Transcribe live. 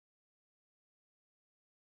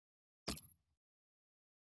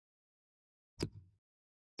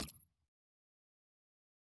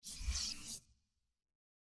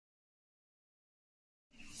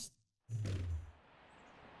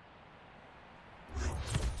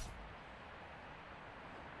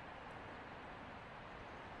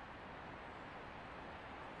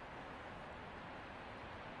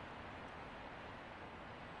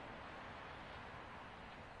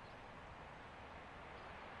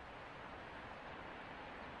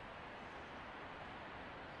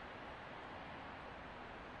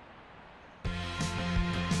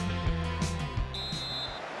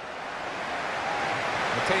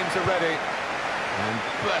teams are ready and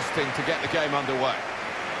bursting to get the game underway.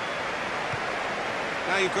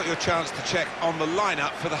 Now you've got your chance to check on the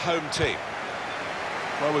lineup for the home team.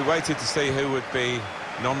 Well, we waited to see who would be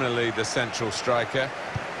nominally the central striker,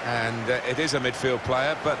 and it is a midfield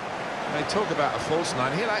player, but they talk about a false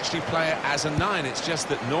nine. He'll actually play it as a nine. It's just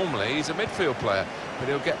that normally he's a midfield player, but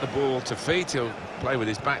he'll get the ball to feet, he'll play with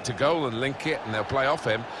his back to goal and link it, and they'll play off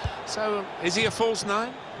him. So, is he a false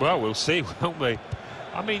nine? Well, we'll see, won't we?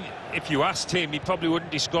 I mean, if you asked him, he probably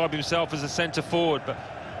wouldn't describe himself as a centre-forward, but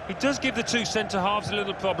he does give the two centre-halves a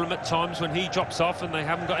little problem at times when he drops off and they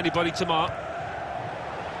haven't got anybody to mark.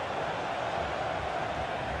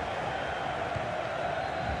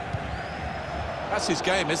 That's his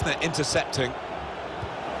game, isn't it? Intercepting.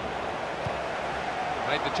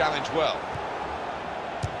 Made the challenge well.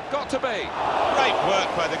 Got to be. Great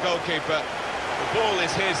work by the goalkeeper. The ball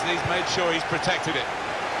is his and he's made sure he's protected it.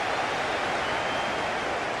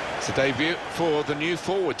 It's a debut for the new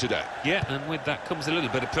forward today. Yeah, and with that comes a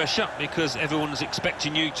little bit of pressure because everyone's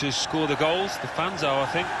expecting you to score the goals. The fans are, I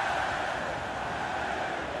think.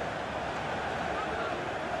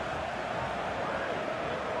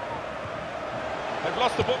 They've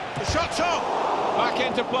lost the ball. The shot's on. Back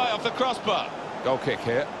into play off the crossbar. Goal kick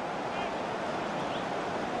here.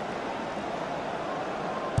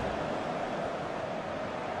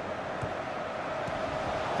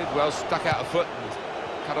 Did well, stuck out a foot and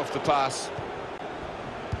cut off the pass.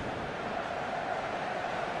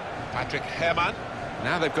 Patrick Herrmann.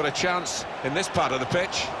 Now they've got a chance in this part of the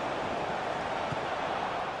pitch.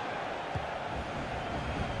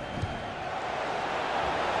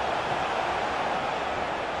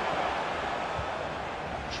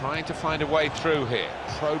 Trying to find a way through here,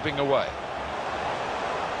 probing away.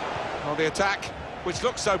 Well, the attack, which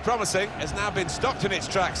looks so promising, has now been stopped in its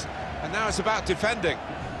tracks, and now it's about defending.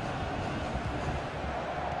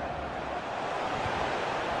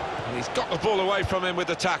 And he's got the ball away from him with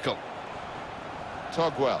the tackle.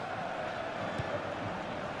 Togwell.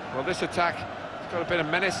 Well, this attack has got a bit of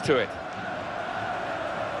menace to it.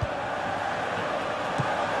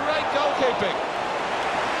 Great goalkeeping.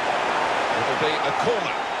 It'll be a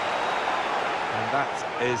corner. And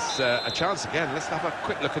that is a chance again. Let's have a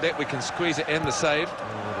quick look at it. We can squeeze it in, the save.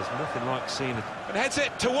 Oh, there's nothing like seeing it. And heads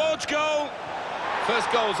it towards goal. First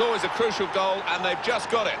goal is always a crucial goal, and they've just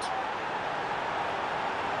got it.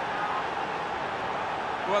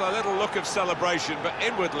 Well, a little look of celebration, but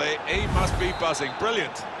inwardly he must be buzzing.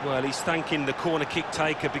 Brilliant. Well, he's thanking the corner kick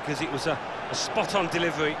taker because it was a spot-on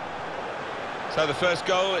delivery. So the first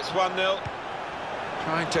goal, it's 1-0.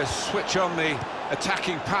 Trying to switch on the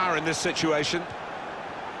attacking power in this situation.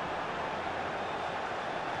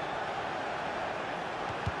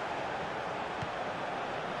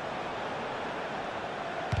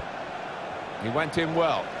 He went in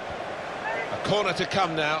well. A corner to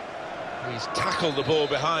come now. He's tackled the ball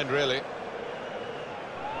behind, really.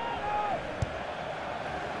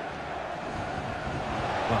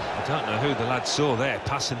 Well, I don't know who the lad saw there,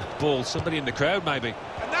 passing the ball. Somebody in the crowd, maybe.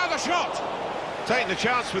 And now the shot! Taking the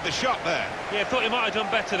chance with the shot there. Yeah, thought he might have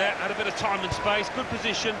done better there. Had a bit of time and space, good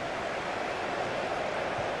position.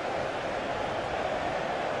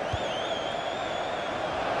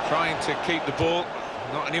 Trying to keep the ball.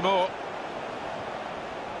 Not anymore.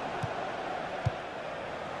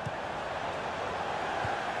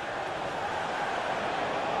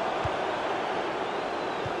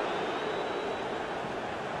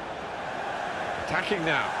 Attacking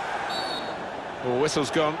now. Oh, whistle's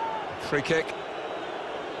gone. Free kick.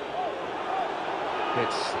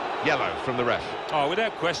 It's yellow from the ref. Oh,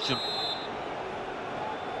 without question.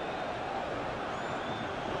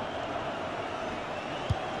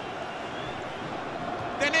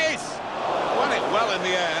 Dennis! Won it well in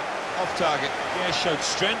the air, off target. Yeah, showed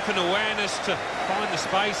strength and awareness to find the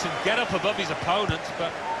space and get up above his opponent,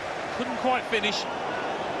 but couldn't quite finish.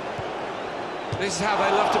 This is how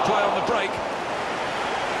they love to play on the break.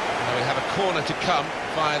 Now we have a corner to come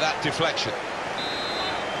via that deflection.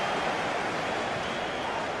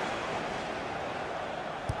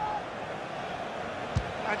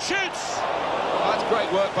 And shoots! Well, that's great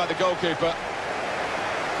work by the goalkeeper.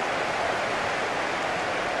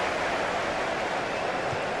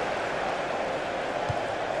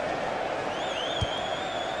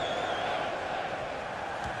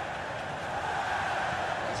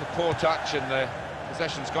 It's a poor touch and the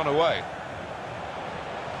possession's gone away.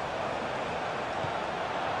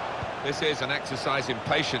 This is an exercise in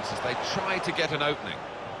patience as they try to get an opening.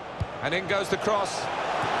 And in goes the cross.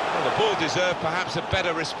 Well, the ball deserved perhaps a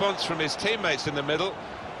better response from his teammates in the middle.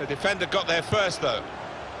 The defender got there first, though.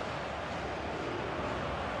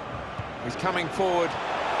 He's coming forward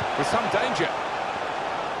with some danger.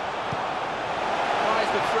 Tries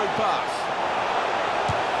the through pass.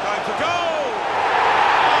 Going for goal!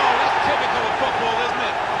 Oh, that's typical of football, isn't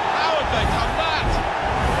it? How have they done that?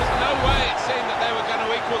 There was no way it seemed that they were going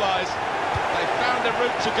to equalise. They found a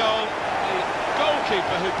route to goal. The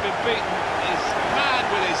goalkeeper who'd been beaten is mad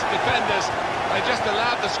with his defenders. They just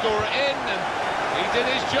allowed the scorer in and he did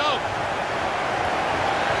his job.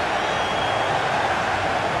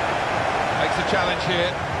 Makes a challenge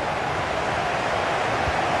here.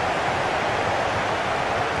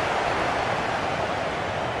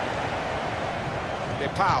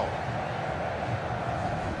 Powell.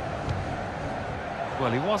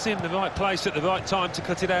 Well, he was in the right place at the right time to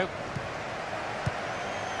cut it out.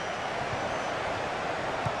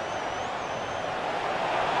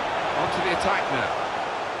 On to the attack now.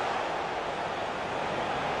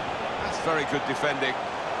 That's very good defending,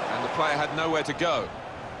 and the player had nowhere to go.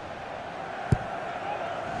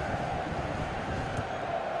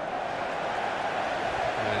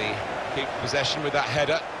 And he keeps possession with that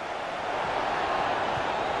header.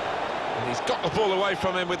 And he's got the ball away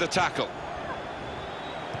from him with the tackle.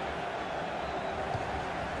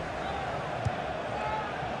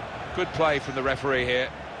 Good play from the referee here,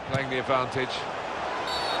 playing the advantage.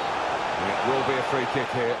 It will be a free kick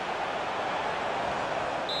here.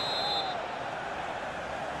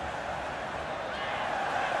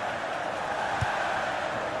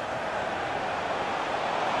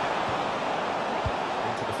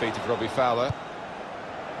 Into the feet of Robbie Fowler.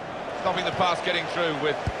 Stopping the pass getting through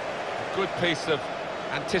with a good piece of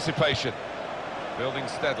anticipation. Building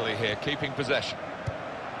steadily here, keeping possession.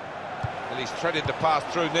 And he's threaded the pass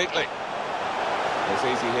through neatly. It's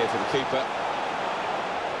easy here for the keeper.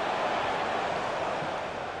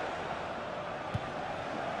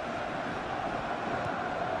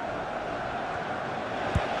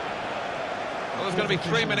 Well, there's going to be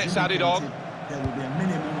 3 minutes added on. There will be a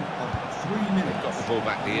minimum of 3 minutes. Got the ball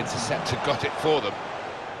back, the interceptor got it for them.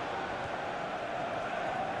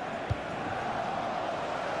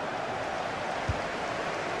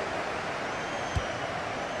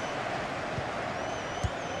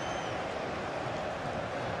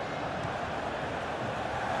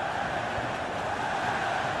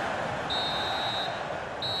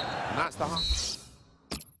 And that's the half.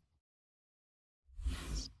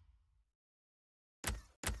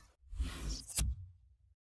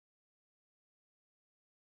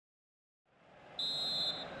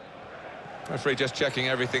 Referee just checking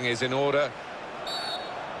everything is in order.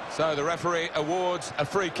 So the referee awards a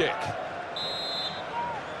free kick.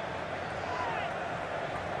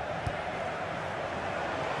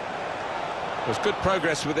 There's good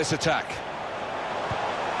progress with this attack.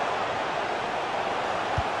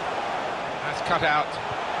 That's cut out.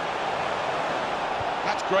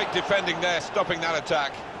 That's great defending there, stopping that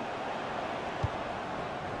attack.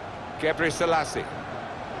 Gebre Selassie.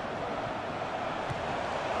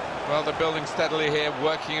 Well, they're building steadily here,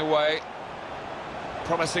 working away.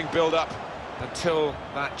 Promising build-up until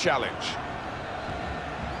that challenge.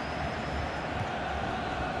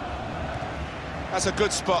 That's a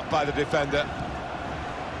good spot by the defender.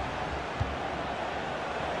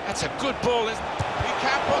 That's a good ball. He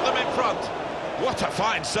can't put them in front. What a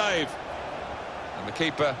fine save. And the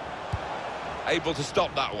keeper able to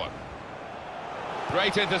stop that one.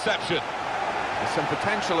 Great interception. There's some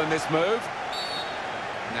potential in this move.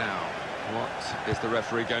 Now, what is the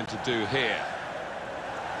referee going to do here?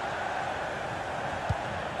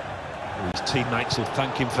 His teammates will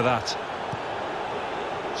thank him for that.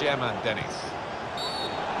 German Dennis.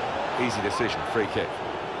 Easy decision, free kick.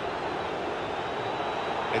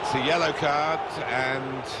 It's a yellow card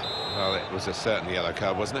and, well, it was a certain yellow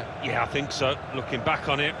card, wasn't it? Yeah, I think so. Looking back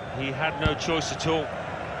on it, he had no choice at all.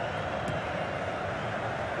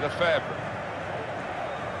 Lefebvre.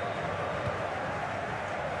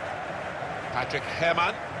 Patrick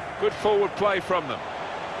Herrmann. Good forward play from them.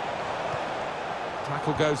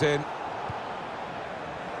 Tackle goes in.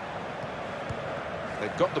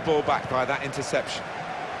 They've got the ball back by that interception.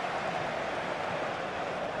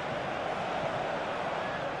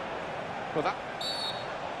 Well, that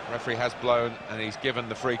referee has blown and he's given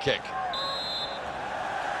the free kick.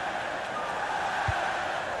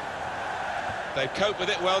 They've coped with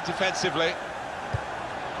it well defensively.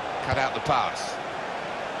 Cut out the pass.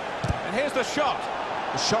 And here's the shot.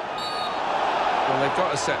 The shot. Well, they've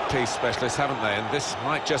got a set-piece specialist, haven't they? And this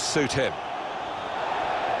might just suit him.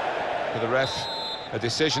 For the ref, a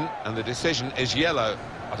decision, and the decision is yellow.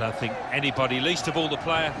 I don't think anybody, least of all the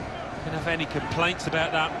player, can have any complaints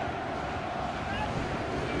about that.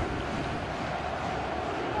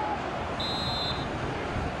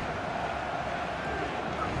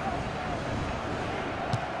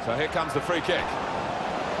 So here comes the free kick.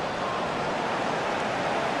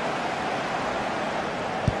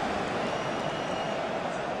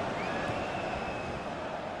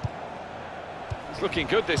 It's looking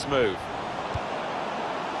good, this move.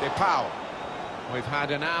 Depau. We've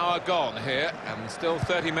had an hour gone here and still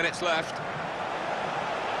 30 minutes left.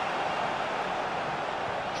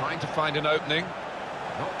 Trying to find an opening,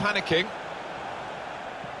 not panicking.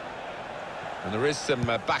 And there is some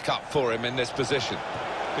backup for him in this position.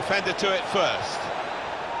 Defender to it first.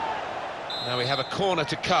 Now we have a corner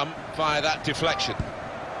to come via that deflection.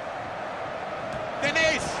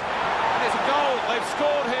 Diniz! And it's a goal. They've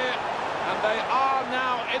scored here, and they are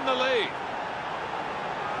now in the lead.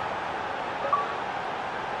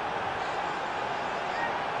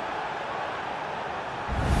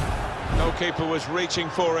 Goalkeeper was reaching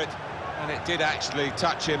for it, and it did actually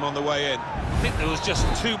touch him on the way in. I think there was just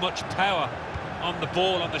too much power on the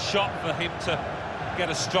ball, on the shot, for him to get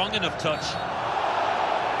a strong enough touch.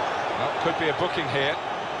 Well, could be a booking here.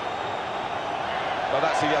 Well,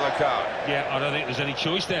 that's a yellow card. Yeah, I don't think there's any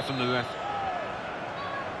choice there from the ref.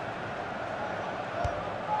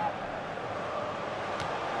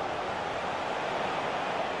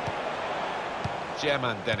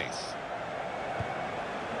 German Dennis.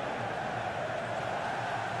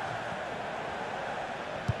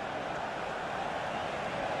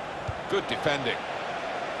 Good defending.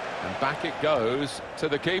 And back it goes to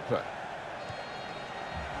the keeper.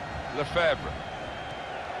 Lefebvre.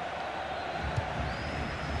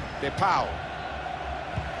 Depau.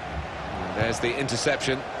 And there's the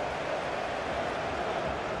interception.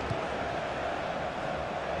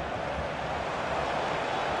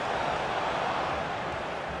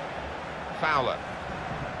 Fowler.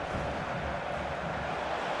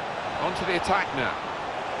 On to the attack now.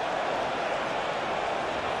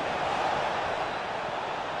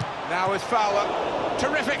 Now with Fowler,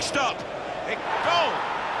 terrific stop. Goal!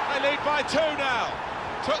 They lead by 2 now.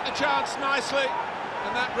 Took the chance nicely,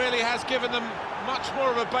 and that really has given them much more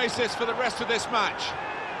of a basis for the rest of this match.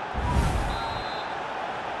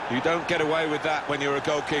 You don't get away with that when you're a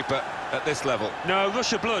goalkeeper at this level. No,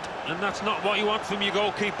 rush of blood, and that's not what you want from your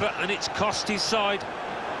goalkeeper, and it's cost his side.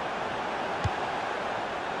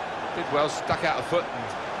 Did well, stuck out a foot and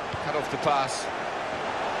cut off the pass.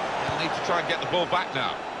 They'll need to try and get the ball back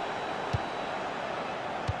now.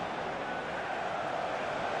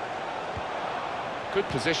 Good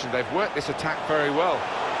position. They've worked this attack very well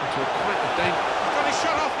into a quite a danger. Got his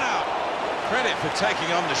shot off now. Credit for taking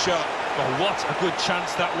on the shot. Well, what a good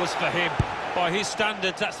chance that was for him. By his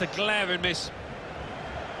standards, that's a glaring miss.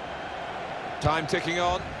 Time ticking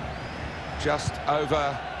on. Just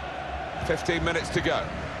over 15 minutes to go.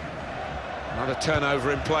 Another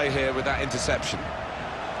turnover in play here with that interception.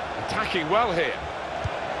 Attacking well here.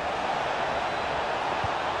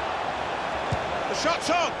 The shot's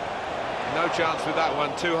on. No chance with that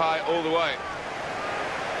one, too high all the way.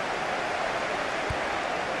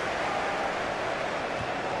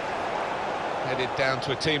 Headed down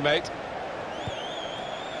to a teammate.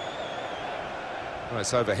 Well,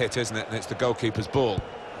 it's overhit, isn't it? And it's the goalkeeper's ball.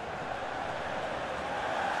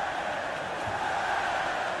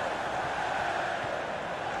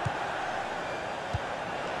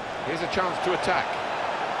 Here's a chance to attack.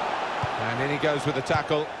 And in he goes with the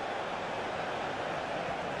tackle.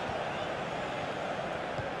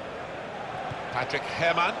 Patrick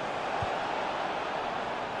Herrmann.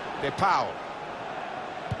 Depau.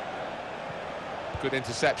 Good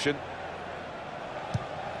interception.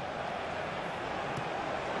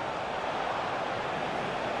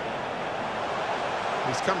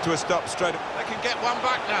 He's come to a stop straight. They can get one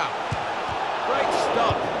back now. Great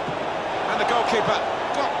stop. And the goalkeeper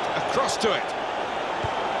got across to it.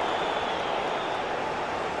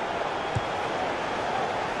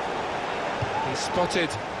 He spotted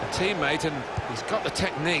a teammate and he's got the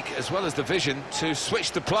technique as well as the vision to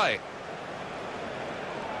switch the play.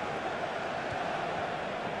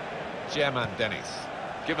 German Dennis.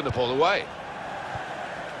 Giving the ball away.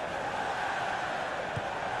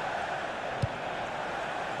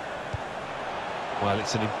 Well,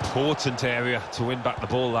 it's an important area to win back the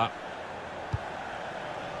ball, that.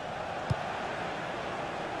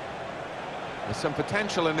 There's some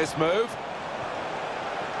potential in this move.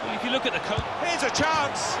 Well, if you look at the Here's a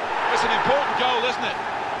chance. It's an important goal, isn't it?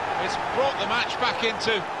 It's brought the match back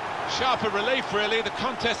into sharper relief, really. The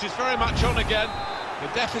contest is very much on again. The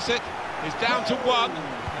deficit is down to 1,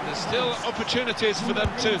 and there's still opportunities for them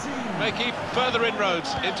to make even further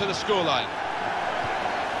inroads into the scoreline.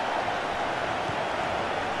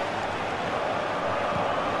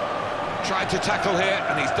 Tried to tackle here,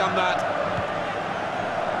 and he's done that.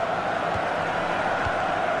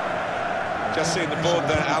 Just seeing the board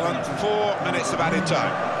there, Alan. 4 minutes of added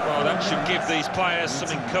time. Well, that should give these players some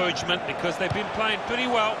encouragement because they've been playing pretty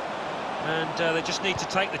well, and they just need to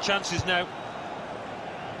take the chances now.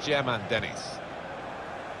 German Dennis.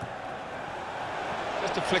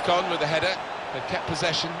 Just to flick on with the header. They've kept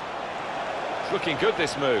possession. It's looking good,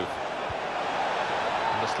 this move.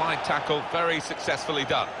 And the slide tackle, very successfully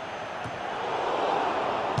done.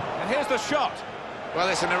 And here's the shot. Well,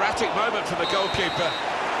 it's an erratic moment from the goalkeeper.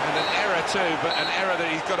 And an error too, but an error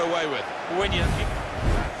that he's got away with. When you...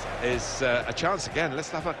 That is a chance again. Let's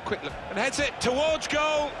have a quick look. And heads it towards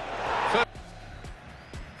goal.